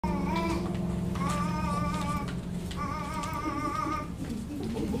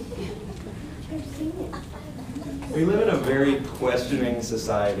We live in a very questioning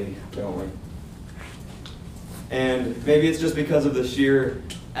society, don't we? And maybe it's just because of the sheer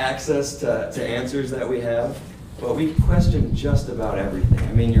access to answers that we have, but we question just about everything.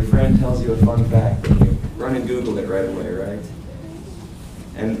 I mean, your friend tells you a fun fact and you run and Google it right away, right?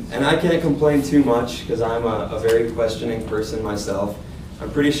 And I can't complain too much because I'm a very questioning person myself.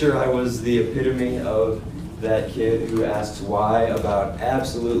 I'm pretty sure I was the epitome of that kid who asks why about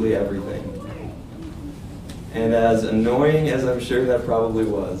absolutely everything. And as annoying as I'm sure that probably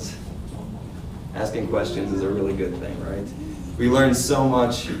was, asking questions is a really good thing, right? We learn so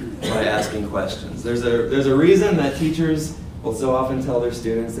much by asking questions. There's a reason that teachers will so often tell their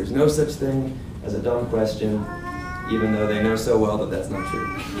students there's no such thing as a dumb question, even though they know so well that that's not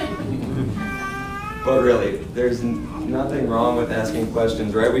true. But really, there's nothing wrong with asking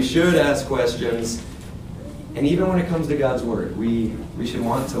questions, right? We should ask questions, and even when it comes to God's Word, we should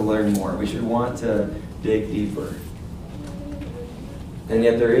want to learn more. We should want to dig deeper. And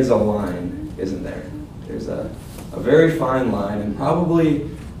yet there is a line, isn't there? There's a very fine line, and probably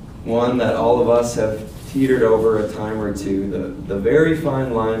one that all of us have teetered over a time or two, the very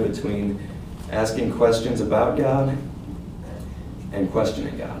fine line between asking questions about God and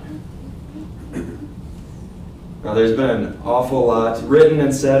questioning God. Now, there's been an awful lot written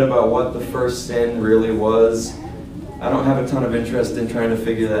and said about what the first sin really was. I don't have a ton of interest in trying to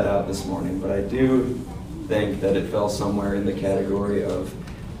figure that out this morning, but I do think that it fell somewhere in the category of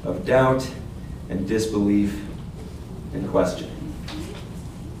doubt and disbelief and questioning.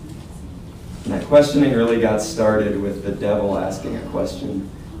 And that questioning really got started with the devil asking a question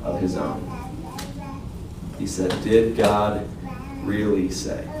of his own. He said, "Did God really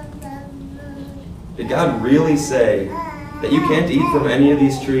say?" Did God really say that you can't eat from any of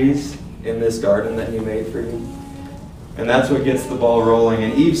these trees in this garden that He made for you? And that's what gets the ball rolling.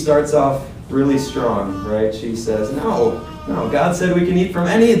 And Eve starts off really strong, right? She says, no, God said we can eat from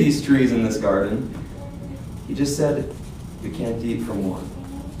any of these trees in this garden. He just said we can't eat from one.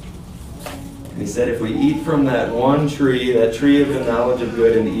 And He said if we eat from that one tree, that tree of the knowledge of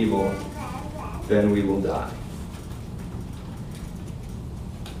good and evil, then we will die.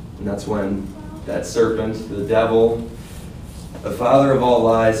 And that's when that serpent, the devil, the father of all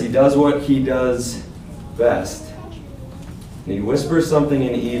lies, he does what he does best. And he whispers something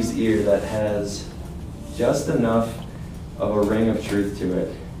in Eve's ear that has just enough of a ring of truth to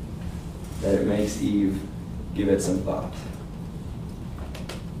it that it makes Eve give it some thought.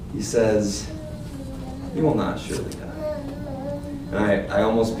 He says, "You will not surely die." And I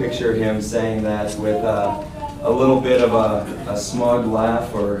almost picture him saying that with a little bit of a smug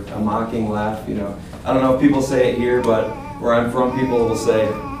laugh or a mocking laugh. You know, I don't know if people say it here, but where I'm from, people will say,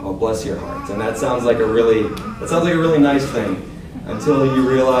 "Oh, bless your heart," and that sounds like a really nice thing, until you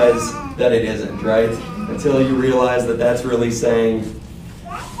realize that it isn't, right? Until you realize that that's really saying,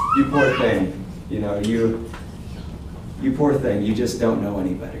 "You poor thing, you know, you poor thing, you just don't know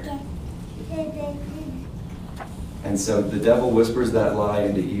any better." And so the devil whispers that lie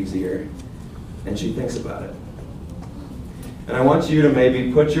into Eve's ear, and she thinks about it. And I want you to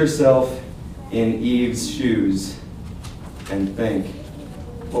maybe put yourself in Eve's shoes and think,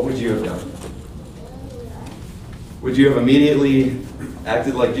 what would you have done? Would you have immediately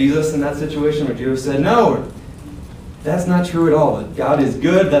acted like Jesus in that situation? Would you have said, "No, that's not true at all. God is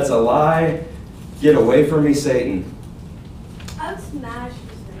good, that's a lie. Get away from me, Satan"? I would smash his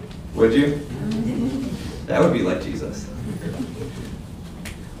face. Would you? That would be like Jesus.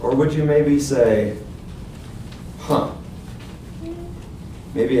 Or would you maybe say,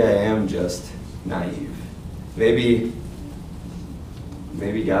 maybe I am just naive. Maybe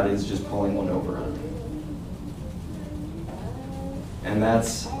God is just pulling one over on me. And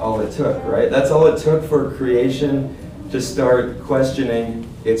that's all it took, right? That's all it took for creation to start questioning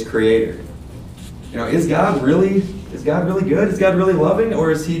its creator. You know, is God really good? Is God really loving?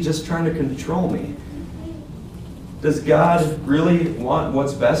 Or is He just trying to control me? Does God really want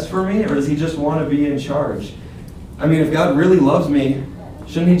what's best for me? Or does He just want to be in charge? I mean, if God really loves me,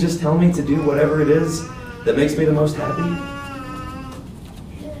 shouldn't He just tell me to do whatever it is that makes me the most happy?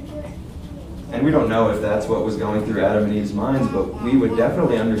 And we don't know if that's what was going through Adam and Eve's minds, but we would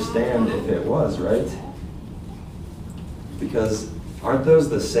definitely understand if it was, right? Because aren't those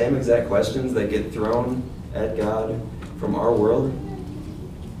the same exact questions that get thrown at God from our world?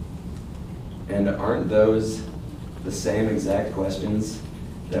 And aren't those the same exact questions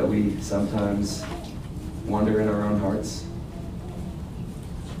that we sometimes wonder in our own hearts?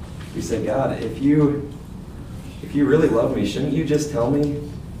 We say, "God, if you really love me, shouldn't you just tell me,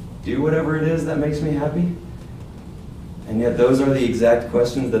 do whatever it is that makes me happy?" And yet those are the exact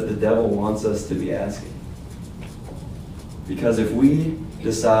questions that the devil wants us to be asking. Because if we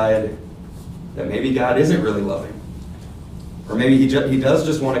decide that maybe God isn't really loving, or maybe he does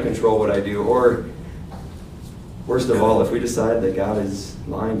just want to control what I do, or worst of all, if we decide that God is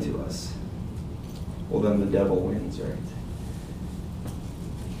lying to us, well, then the devil wins, right?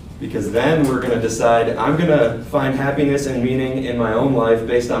 Because then we're going to decide, I'm going to find happiness and meaning in my own life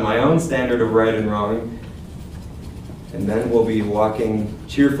based on my own standard of right and wrong. And then we'll be walking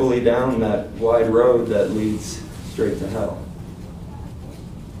cheerfully down that wide road that leads straight to hell.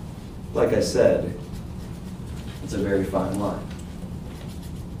 Like I said, it's a very fine line.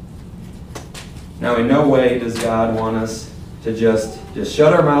 Now, in no way does God want us to just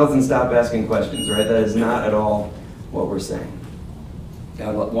shut our mouths and stop asking questions, right? That is not at all what we're saying.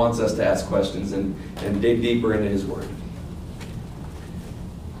 God wants us to ask questions and dig deeper into His Word.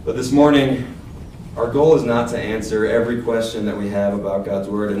 But this morning, our goal is not to answer every question that we have about God's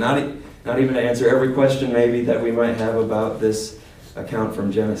Word, and not even to answer every question maybe that we might have about this account from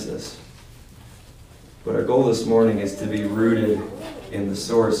Genesis. But our goal this morning is to be rooted in the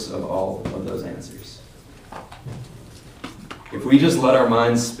source of all of those answers. If we just let our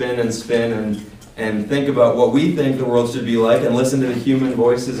minds spin and think about what we think the world should be like and listen to the human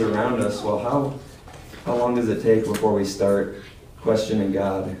voices around us, well, how long does it take before we start questioning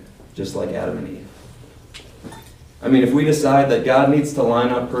God just like Adam and Eve? I mean, if we decide that God needs to line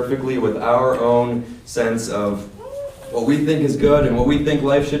up perfectly with our own sense of what we think is good and what we think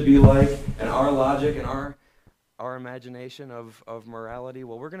life should be like, and our logic and our imagination of morality,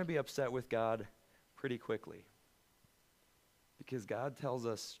 well, we're going to be upset with God pretty quickly. Because God tells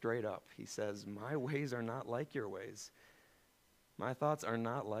us straight up, He says, my ways are not like your ways. My thoughts are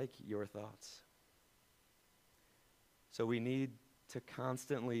not like your thoughts. So we need to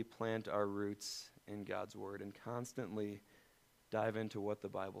constantly plant our roots in God's Word and constantly dive into what the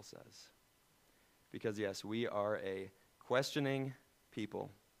Bible says. Because yes, we are a questioning people,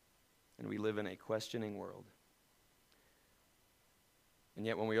 and we live in a questioning world. And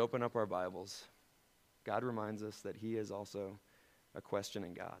yet when we open up our Bibles, God reminds us that He is also a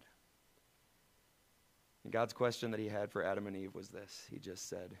questioning God. And God's question that He had for Adam and Eve was this. He just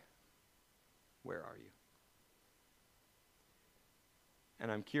said, where are you? And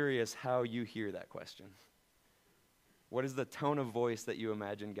I'm curious how you hear that question. What is the tone of voice that you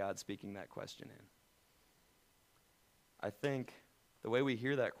imagine God speaking that question in? I think the way we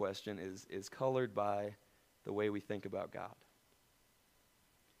hear that question is colored by the way we think about God.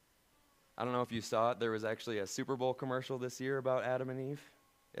 I don't know if you saw it. There was actually a Super Bowl commercial this year about Adam and Eve.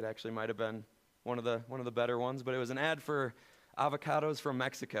 It actually might have been one of the better ones, but it was an ad for avocados from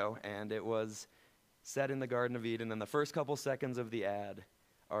Mexico, and it was set in the Garden of Eden. And the first couple seconds of the ad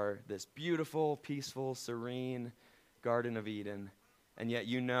are this beautiful, peaceful, serene Garden of Eden. And yet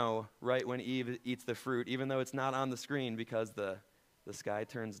right when Eve eats the fruit, even though it's not on the screen because the sky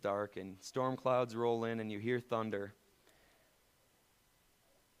turns dark and storm clouds roll in and you hear thunder.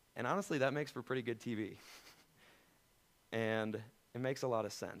 And honestly, that makes for pretty good TV. And it makes a lot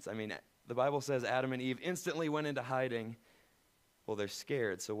of sense. I mean, the Bible says Adam and Eve instantly went into hiding. Well, they're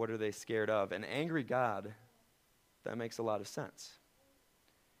scared, so what are they scared of? An angry God, that makes a lot of sense.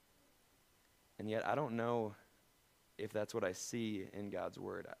 And yet, I don't know if that's what I see in God's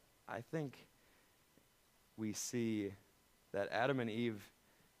Word. I think we see that Adam and Eve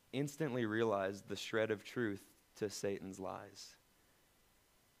instantly realized the shred of truth to Satan's lies.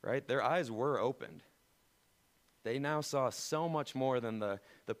 Right? Their eyes were opened. They now saw so much more than the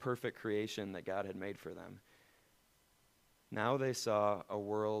perfect creation that God had made for them. Now they saw a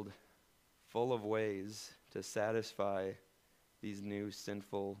world full of ways to satisfy these new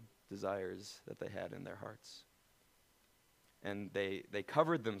sinful desires that they had in their hearts. And they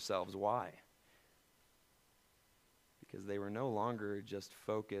covered themselves. Why? Because they were no longer just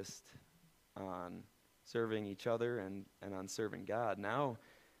focused on serving each other and on serving God. Now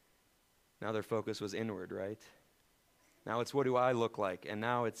their focus was inward, right? Now it's, what do I look like? And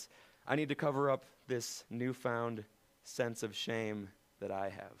now it's, I need to cover up this newfound sense of shame that I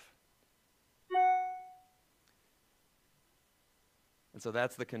have. And so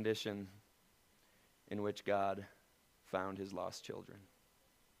that's the condition in which God found His lost children.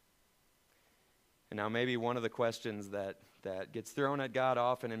 And now maybe one of the questions that gets thrown at God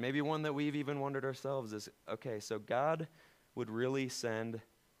often, and maybe one that we've even wondered ourselves, is, okay, so God would really send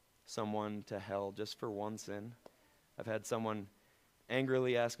someone to hell just for one sin? I've had someone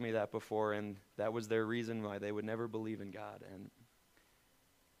angrily ask me that before, and that was their reason why they would never believe in God. And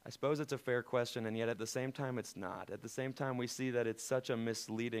I suppose it's a fair question, and yet at the same time it's not. At the same time, we see that it's such a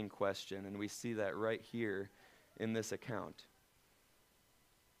misleading question, and we see that right here in this account.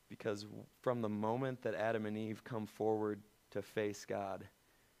 Because from the moment that Adam and Eve come forward to face God,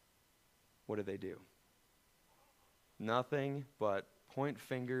 what do? Nothing but point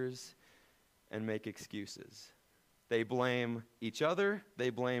fingers and make excuses. They blame each other, they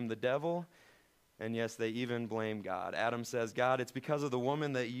blame the devil, and yes, they even blame God. Adam says, God, it's because of the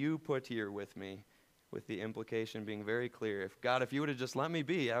woman that you put here with me, with the implication being very clear. If you would have just let me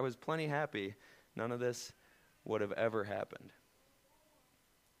be, I was plenty happy, none of this would have ever happened.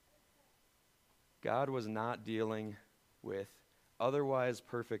 God was not dealing with otherwise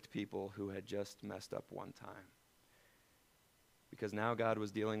perfect people who had just messed up one time. Because now God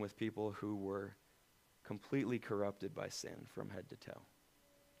was dealing with people who were completely corrupted by sin from head to toe,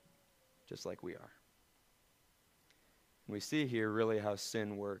 just like we are. And we see here really how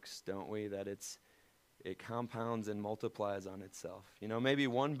sin works, don't we? That it compounds and multiplies on itself. Maybe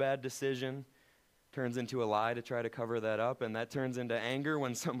one bad decision turns into a lie to try to cover that up, and that turns into anger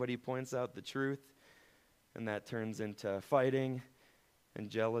when somebody points out the truth, and that turns into fighting and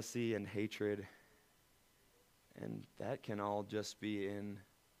jealousy and hatred. And that can all just be in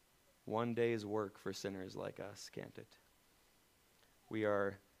one day's work for sinners like us, can't it? We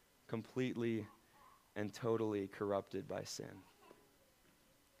are completely and totally corrupted by sin.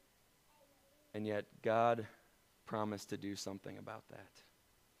 And yet God promised to do something about that.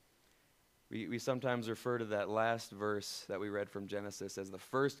 We sometimes refer to that last verse that we read from Genesis as the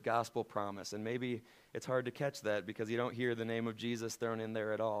first gospel promise. And maybe it's hard to catch that because you don't hear the name of Jesus thrown in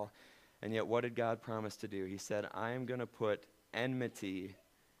there at all. And yet what did God promise to do? He said, I am going to put enmity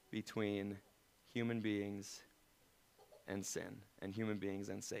between human beings and sin, and human beings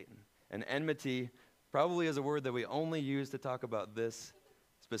and Satan. And enmity probably is a word that we only use to talk about this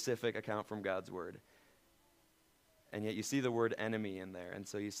specific account from God's word. And yet you see the word enemy in there. And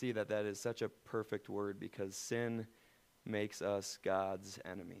so you see that is such a perfect word because sin makes us God's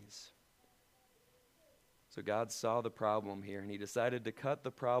enemies. So God saw the problem here, and he decided to cut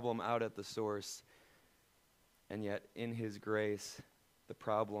the problem out at the source. And yet in his grace, the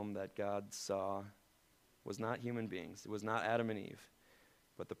problem that God saw was not human beings. It was not Adam and Eve.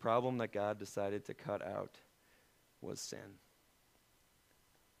 But the problem that God decided to cut out was sin.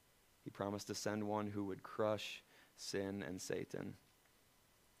 He promised to send one who would crush sin and Satan,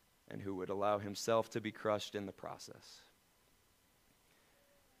 and who would allow himself to be crushed in the process.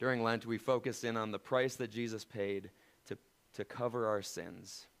 During Lent, we focus in on the price that Jesus paid to cover our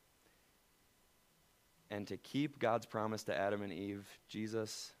sins. And to keep God's promise to Adam and Eve,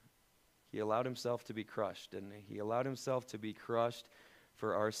 Jesus, he allowed himself to be crushed, didn't he? He allowed himself to be crushed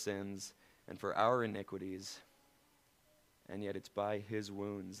for our sins and for our iniquities. And yet it's by his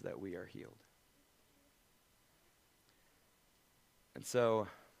wounds that we are healed. And so,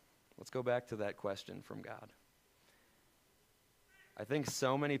 let's go back to that question from God. I think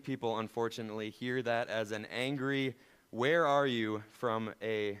so many people, unfortunately, hear that as an angry, where are you, from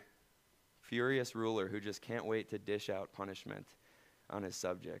a furious ruler who just can't wait to dish out punishment on his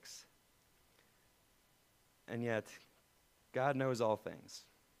subjects. And yet, God knows all things.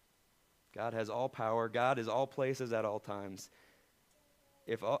 God has all power. God is all places at all times.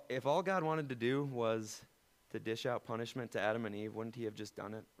 If all God wanted to do was to dish out punishment to Adam and Eve, wouldn't he have just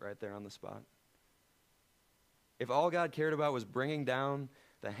done it right there on the spot? If all God cared about was bringing down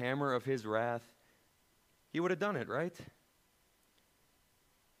the hammer of his wrath, he would have done it, right?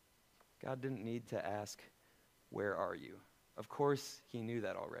 God didn't need to ask, where are you? Of course, he knew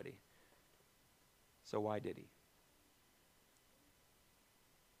that already. So why did he?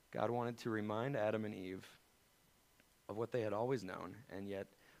 God wanted to remind Adam and Eve of what they had always known, and yet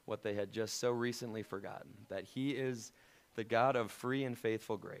what they had just so recently forgotten, that he is the God of free and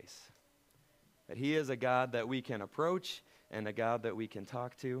faithful grace. That he is a God that we can approach and a God that we can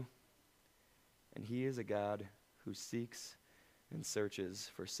talk to. And he is a God who seeks and searches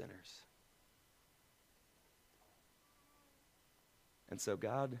for sinners. And so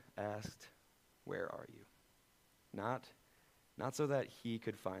God asked, where are you? Not so that he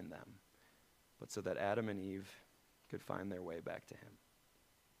could find them, but so that Adam and Eve could find their way back to him.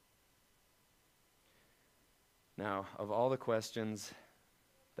 Now, of all the questions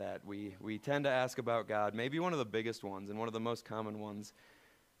that we tend to ask about God, maybe one of the biggest ones and one of the most common ones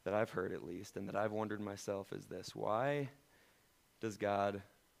that I've heard at least and that I've wondered myself is this: why does God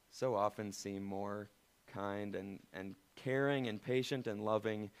so often seem more kind and caring and patient and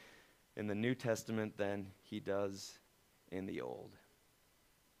loving in the New Testament than he does in the Old?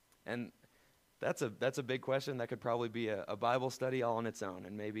 And that's a big question. That could probably be a Bible study all on its own,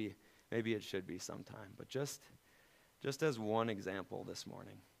 and maybe it should be sometime. But just as one example this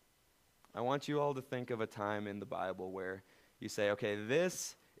morning, I want you all to think of a time in the Bible where you say, okay,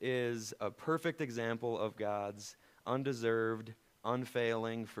 this is a perfect example of God's undeserved,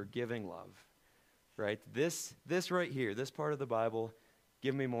 unfailing, forgiving love. Right? This right here, this part of the Bible,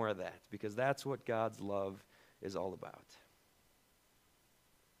 give me more of that, because that's what God's love is all about.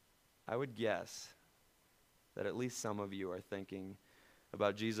 I would guess that at least some of you are thinking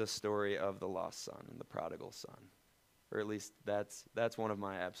about Jesus' story of the lost son and the prodigal son. Or at least that's one of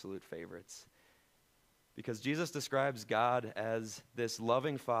my absolute favorites. Because Jesus describes God as this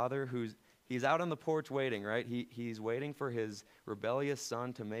loving father he's out on the porch waiting, right? He's waiting for his rebellious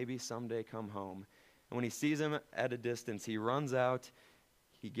son to maybe someday come home. And when he sees him at a distance, he runs out,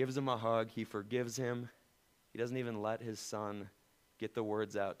 he gives him a hug, he forgives him. He doesn't even let his son get the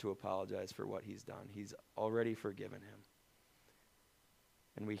words out to apologize for what he's done. He's already forgiven him.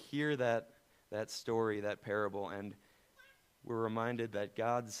 And we hear that story, that parable, and we're reminded that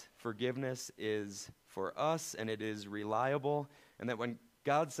God's forgiveness is for us, and it is reliable, and that when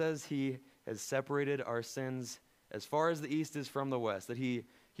God says he has separated our sins as far as the east is from the west, that he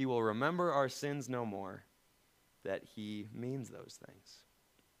will remember our sins no more, that he means those things.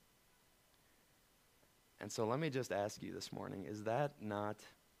 And so let me just ask you this morning, is that not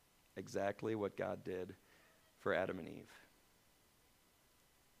exactly what God did for Adam and Eve?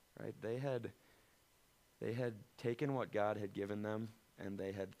 Right? They had taken what God had given them and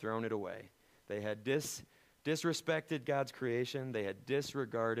they had thrown it away. They had disrespected God's creation. They had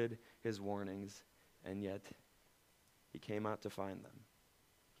disregarded his warnings, and yet he came out to find them.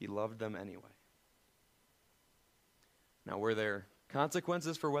 He loved them anyway. Now, were there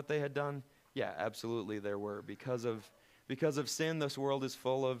consequences for what they had done? Yeah, absolutely there were. Because of sin, this world is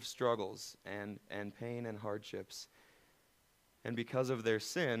full of struggles and pain and hardships. And because of their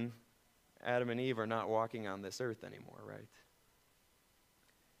sin, Adam and Eve are not walking on this earth anymore, right?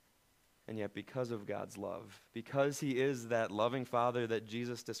 And yet because of God's love, because he is that loving Father that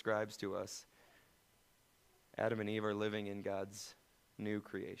Jesus describes to us, Adam and Eve are living in God's new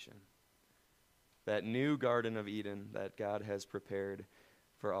creation. That new Garden of Eden that God has prepared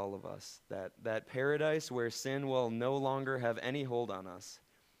for all of us. That paradise where sin will no longer have any hold on us.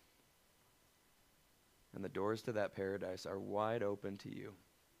 And the doors to that paradise are wide open to you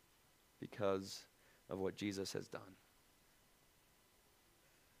because of what Jesus has done.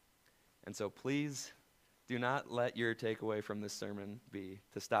 And so please do not let your takeaway from this sermon be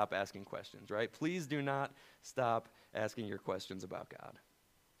to stop asking questions, right? Please do not stop asking your questions about God.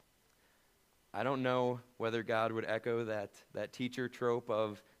 I don't know whether God would echo that teacher trope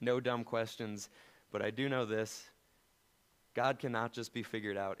of no dumb questions, but I do know this. God cannot just be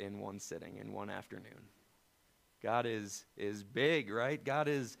figured out in one sitting, in one afternoon. God is big, right? God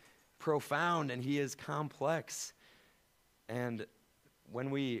is profound and he is complex. And when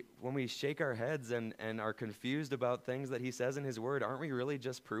we shake our heads and are confused about things that he says in his word, aren't we really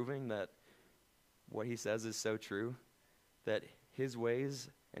just proving that what he says is so true? That his ways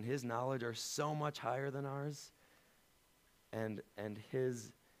and his knowledge are so much higher than ours, and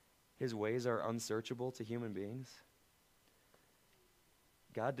his ways are unsearchable to human beings?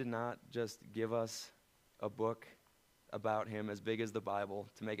 God did not just give us a book about him as big as the Bible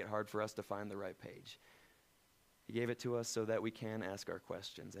to make it hard for us to find the right page. He gave it to us so that we can ask our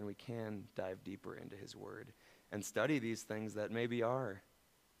questions and we can dive deeper into his word and study these things that maybe are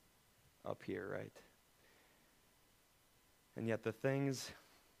up here, right? And yet the things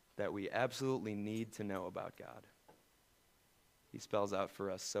that we absolutely need to know about God, he spells out for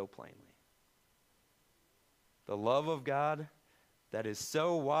us so plainly. The love of God that is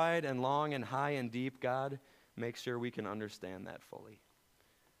so wide and long and high and deep, God makes sure we can understand that fully.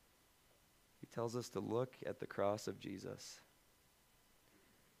 He tells us to look at the cross of Jesus,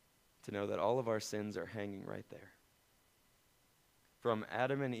 to know that all of our sins are hanging right there. From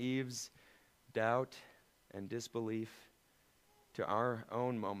Adam and Eve's doubt and disbelief to our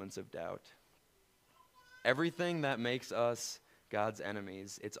own moments of doubt. Everything that makes us God's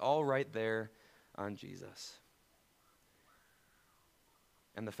enemies, it's all right there on Jesus.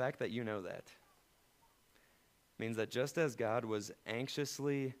 And the fact that you know that means that just as God was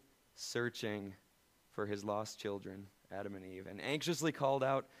anxiously searching for his lost children, Adam and Eve, and anxiously called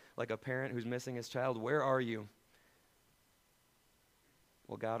out like a parent who's missing his child, "Where are you?"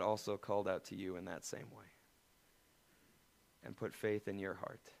 Well, God also called out to you in that same way and put faith in your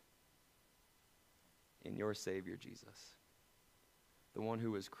heart, in your Savior Jesus, the one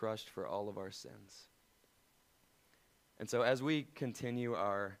who was crushed for all of our sins. And so as we continue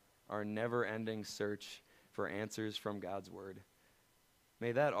our never-ending search for answers from God's word,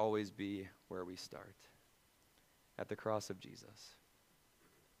 may that always be where we start, at the cross of Jesus.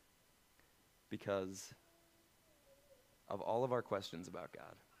 because of all of our questions about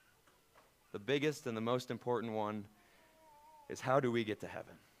God. The biggest and the most important one is, how do we get to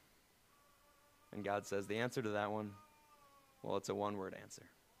heaven? And God says the answer to that one, well, it's a one-word answer: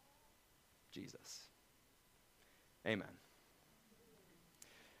 Jesus. Amen.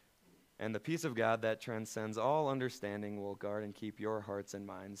 And the peace of God that transcends all understanding will guard and keep your hearts and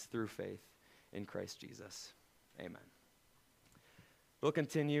minds through faith in Christ Jesus. Amen. We'll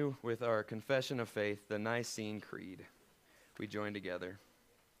continue with our confession of faith, the Nicene Creed. We join together.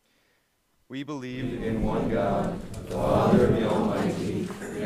 We believe in one God, the Father of the Almighty,